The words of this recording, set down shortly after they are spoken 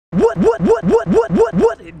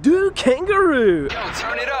What it do, kangaroo? Yo,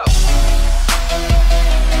 turn it up.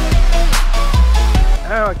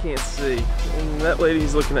 Now I can't see. And that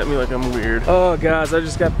lady's looking at me like I'm weird. Oh guys, I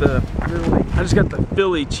just got the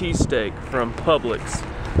Philly cheesesteak from Publix,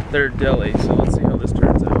 their deli. So let's see how this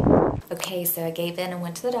turns out. Okay, so I gave in and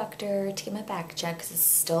went to the doctor to get my back checked because it's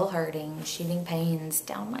still hurting. Shooting pains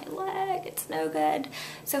down my leg. It's no good.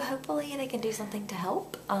 So hopefully they can do something to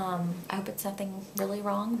help. I hope it's nothing really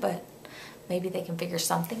wrong, but maybe they can figure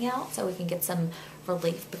something out so we can get some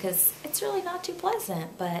relief because it's really not too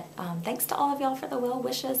pleasant. But thanks to all of y'all for the well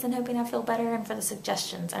wishes and hoping I feel better and for the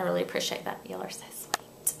suggestions. I really appreciate that. Y'all are so sweet.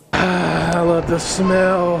 I love the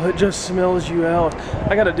smell. It just smells you out.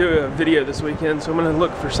 I gotta do a video this weekend, so I'm gonna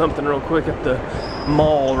look for something real quick at the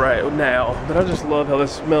mall right now. But I just love how the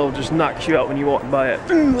smell just knocks you out when you walk by it.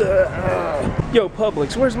 Yo,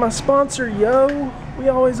 Publix, where's my sponsor, yo? We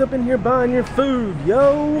always up in here buying your food,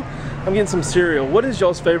 yo. I'm getting some cereal. What is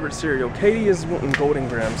y'all's favorite cereal? Katie is wanting Golden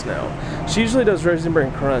Grams now. She usually does Raisin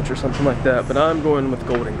Bran Crunch or something like that, but I'm going with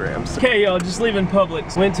Golden Grams. Okay, y'all, just leaving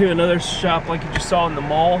Publix. Went to another shop like you just saw in the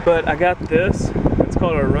mall, but I got this. It's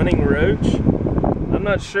called a running roach. I'm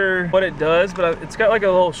not sure what it does, but it's got like a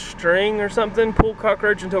little string or something. Pull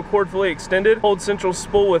cockroach until cord fully extended. Hold central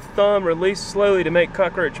spool with thumb, release slowly to make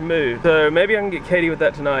cockroach move. So maybe I can get Katie with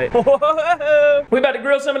that tonight. We about to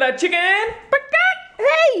grill some of that chicken.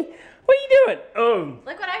 Hey! What are you doing? Oh.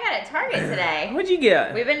 Look what I got at Target today. What'd you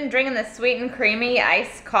get? We've been drinking the sweet and creamy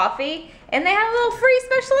iced coffee, and they had a little free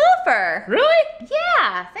special offer. Really?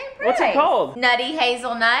 Yeah, same price. What's it called? Nutty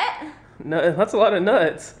hazelnut. No, that's a lot of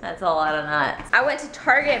nuts. That's a lot of nuts. I went to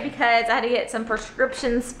Target because I had to get some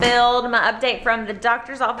prescriptions filled. My update from the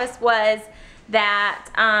doctor's office was that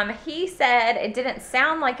he said it didn't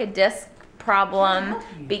sound like a disc problem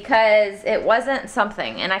because it wasn't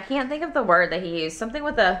something, and I can't think of the word that he used. Something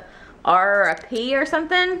with a R or a P or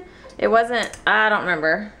something. It wasn't, I don't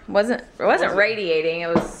remember. It wasn't radiating, it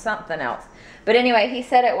was something else. But anyway, he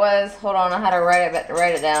said it was, hold on, I had to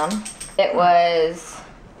write it down. It was,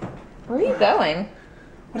 where are you going?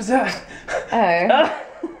 What is that? Oh.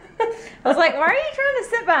 I was like, why are you trying to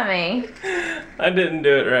sit by me? I didn't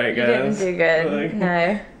do it right, guys. You didn't do good,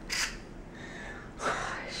 no.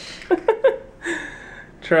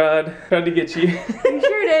 Tried to get you. You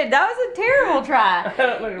sure did. That was a terrible try.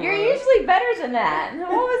 You're usually better than that. What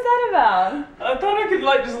was that about? I thought I could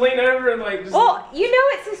like just lean over and like just. Well, you know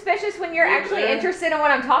it's suspicious when you're actually interested in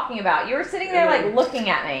what I'm talking about. You were sitting there like looking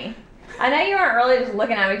at me. I know you aren't really just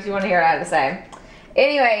looking at me because you want to hear what I have to say.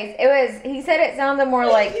 Anyways, he said it sounded more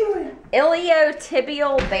like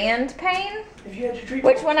iliotibial band pain.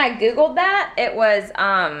 Which when I Googled that, it was,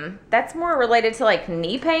 that's more related to like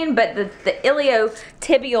knee pain, but the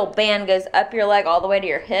iliotibial band goes up your leg all the way to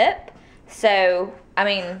your hip. So, I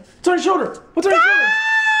mean. What's on your shoulder? What's on your shoulder?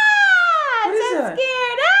 I'm so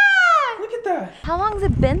scared. Ah! Look at that. How long has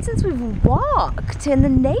it been since we've walked in the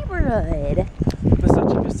neighborhood?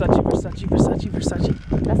 Versace.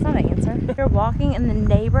 That's not an answer. We're walking in the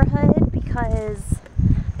neighborhood because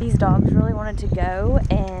these dogs really wanted to go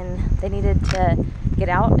and they needed to get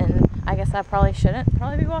out, and I guess I probably shouldn't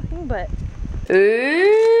be walking, but.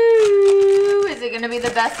 Ooh, is it gonna be the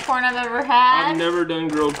best corn I've ever had? I've never done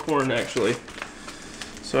grilled corn actually,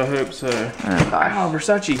 so I hope so. Oh gosh. Oh,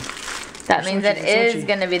 Versace. That means it is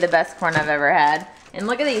gonna be the best corn I've ever had. And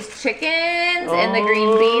look at these chickens and the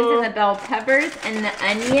green beans and the bell peppers and the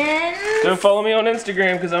onions. Don't follow me on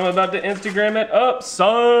Instagram because I'm about to Instagram it up,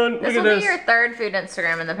 son. Look at this. This will be your third food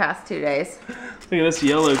Instagram in the past 2 days. Look at this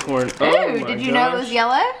yellow corn. Ooh, did you know it was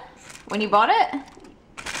yellow when you bought it?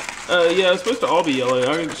 Yeah, it's supposed to all be yellow.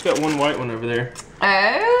 I just got one white one over there.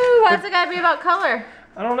 Oh, why's it gotta be about color?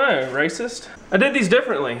 I don't know, racist. I did these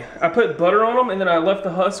differently. I put butter on them and then I left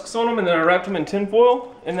the husks on them and then I wrapped them in tin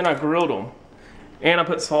foil and then I grilled them. And I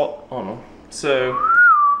put salt on them. So.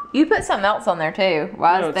 You put something else on there too.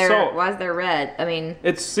 Why is salt. there red? I mean.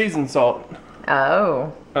 It's seasoned salt.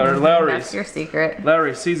 Oh. Or Lowry's. That's your secret.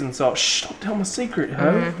 Lowry's seasoned salt. Shh, don't tell my secret,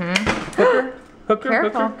 ho.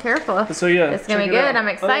 Hooker. Careful. So yeah. It's gonna be good. I'm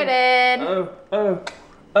excited.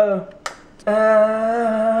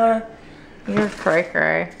 You're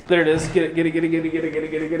cray. There it is. Get it.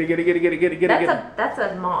 That's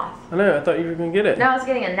a moth. I know, I thought you were gonna get it. No, I was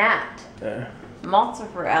getting a gnat. Moths are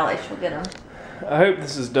for Allie, she'll get them. I hope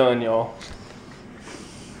this is done, y'all.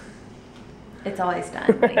 It's always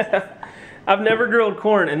done. I've never grilled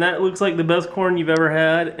corn, and that looks like the best corn you've ever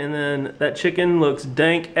had, and then that chicken looks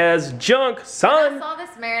dank as junk, son! When I saw this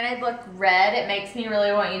marinade look red, it makes me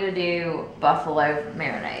really want you to do buffalo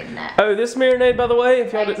marinade next. Oh, this marinade, by the way,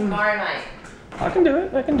 if y'all didn't... Tomorrow night. I can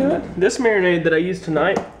do it. This marinade that I used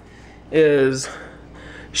tonight is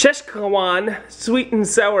Szechuan sweet and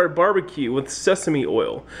sour barbecue with sesame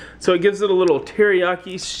oil. So it gives it a little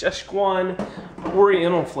teriyaki Szechuan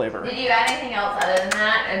oriental flavor. Did you add anything else other than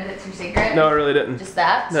that? Is it your secret? No, I really didn't. Just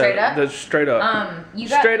that? No, Straight up? That's straight up.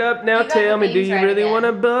 Straight up now, you got tell the me, do beans you right really again. want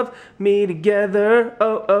to buff me together?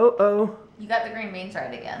 Oh, oh, oh. You got the green beans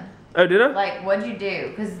right again. Oh, did I? Like, what'd you do?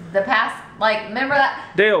 Because the past, like, remember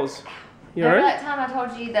that? Dales, you Remember alright? that time I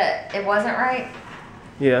told you that it wasn't right?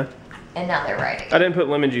 Yeah. And now they're right again. I didn't put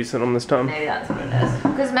lemon juice in them this time. Maybe that's what it is.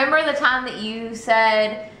 Because remember the time that you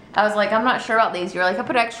said, I was like, I'm not sure about these. You're like, I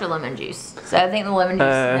put extra lemon juice. So I think the lemon juice,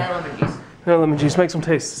 no lemon juice. No lemon juice makes them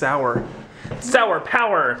taste sour. Sour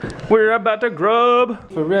power. We're about to grub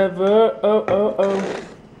forever. Oh, oh, oh.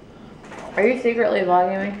 Are you secretly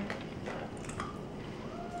vlogging me?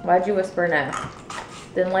 Why'd you whisper no?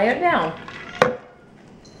 Then lay it down.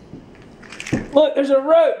 Look, there's a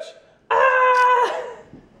roach. Ah!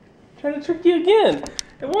 Trying to trick you again.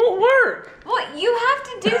 It won't work. Well, you have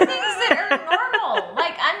to do things that are normal.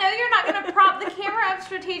 Like, I know you're not going to prop the camera up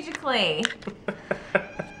strategically.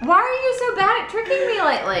 Why are you so bad at tricking me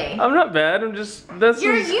lately? I'm not bad. I'm just,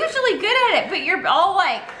 You're usually good at it, but you're all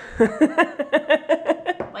like,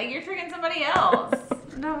 like you're tricking somebody else.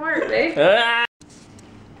 Don't work, babe. Ah!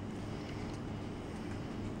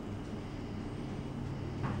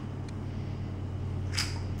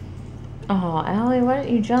 Oh, Allie, why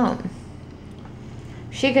didn't you jump?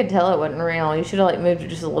 She could tell it wasn't real. You should have like moved it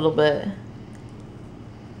just a little bit.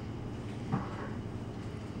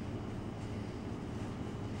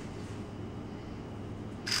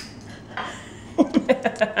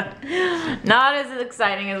 Not as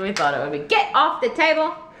exciting as we thought it would be. Get off the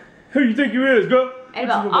table. Who you think you is, girl?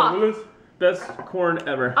 Annabelle, off. Best corn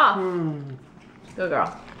ever. Off. Good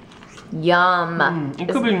girl. Yum. It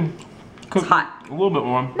could be cooked hot. a little bit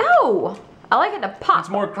more. No, I like it to pop. It's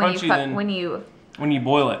more crunchy than when you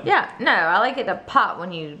boil it. Yeah, no, I like it to pop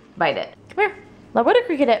when you bite it. Come here. Let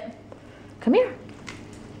Whitaker get it. Come here.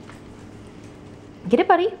 Get it,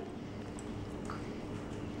 buddy.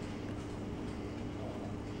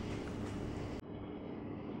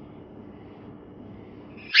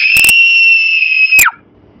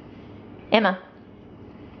 Emma.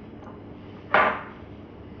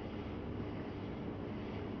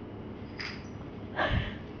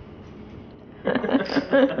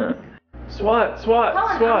 Swat, swat,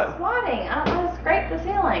 Cullen, swat. I'm swatting. I don't want to scrape the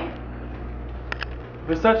ceiling.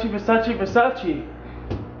 Versace, Versace, Versace.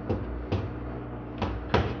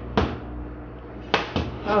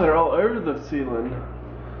 Oh, they're all over the ceiling.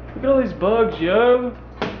 Look at all these bugs, yo.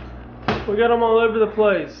 We got them all over the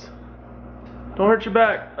place. Don't hurt your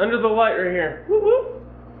back. Under the light right here. Whoop, whoop.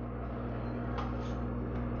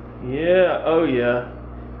 Yeah, oh yeah.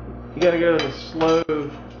 You gotta go in the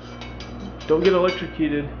slow. Don't get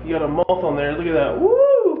electrocuted. You got a moth on there. Look at that.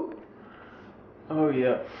 Woo! Oh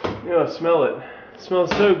yeah. You gotta smell it. It smells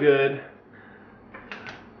so good.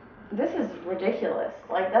 This is ridiculous.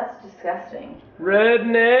 Like, that's disgusting.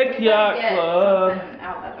 Redneck Yacht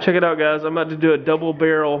Club. Check it out, guys. I'm about to do a double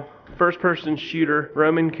barrel first person shooter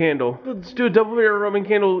Roman candle. Let's do a double barrel Roman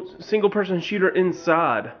candle single person shooter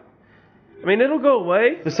inside. I mean, it'll go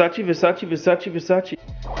away. Versace, Versace, Versace, Versace.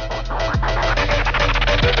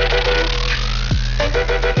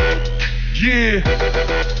 Yeah.